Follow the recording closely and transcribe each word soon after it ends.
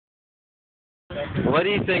What do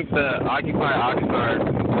you think the Occupy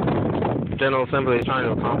Oxnard General Assembly is trying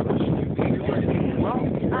to accomplish? Well,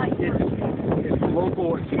 it's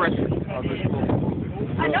local expression of this local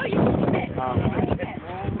movement.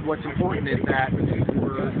 What's important is that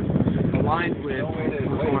we're aligned with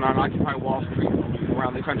what's going on Occupy Wall Street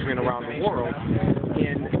around the country and around the world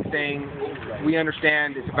in saying we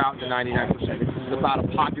understand it's about the 99%. This is about a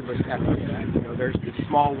populist effort. You know, there's this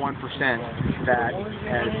small 1% that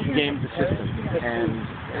has gamed the system and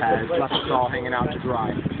has left us all hanging out to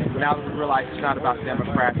dry. Now that we realize it's not about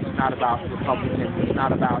Democrats, it's not about Republicans, it's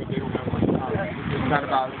not about race, it's not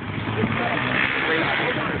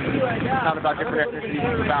about different ethnicities,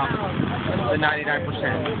 it's about the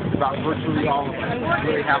 99%. It's about virtually all of us.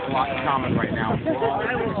 We really have a lot in common right now. We're all in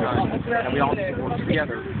the sun, and we all need to work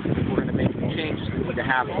together if we're going to make the changes that need to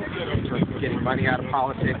happen in terms of getting money out of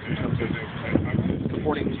politics, in terms of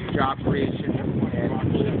supporting job creation,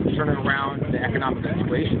 and turning around the economic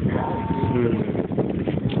situation.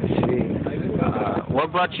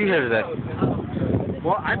 What brought you here today?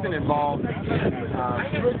 Well, I've been involved in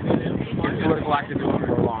political activism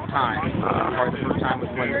for a long time. Probably the first time was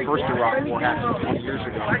when the first Iraq War happened 20 years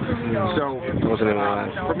ago. So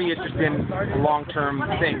for me, it's just been a long-term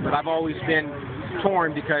thing. But I've always been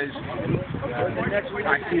torn because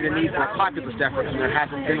I see the need for a populist effort, and there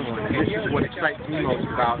hasn't been one. And this is what excites me most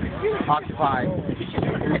about Occupy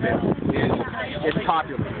movement. It's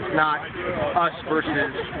popular. It's not us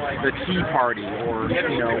versus the Tea Party or,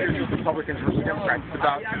 you know, Republicans versus Democrats. It's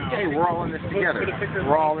about, hey, we're all in this together.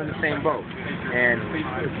 We're all in the same boat. And if we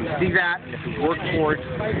see that, and if we work towards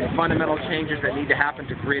the fundamental changes that need to happen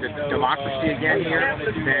to create a democracy again here,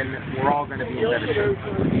 then we're all going to be in better shape.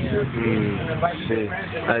 See.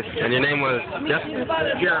 Nice. And your name was Jeff?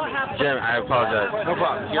 Jeremy. I apologize. No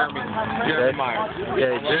problem. Jeremy Myer.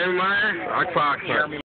 Yeah, Jeremy Myer, Occupy Oxnard.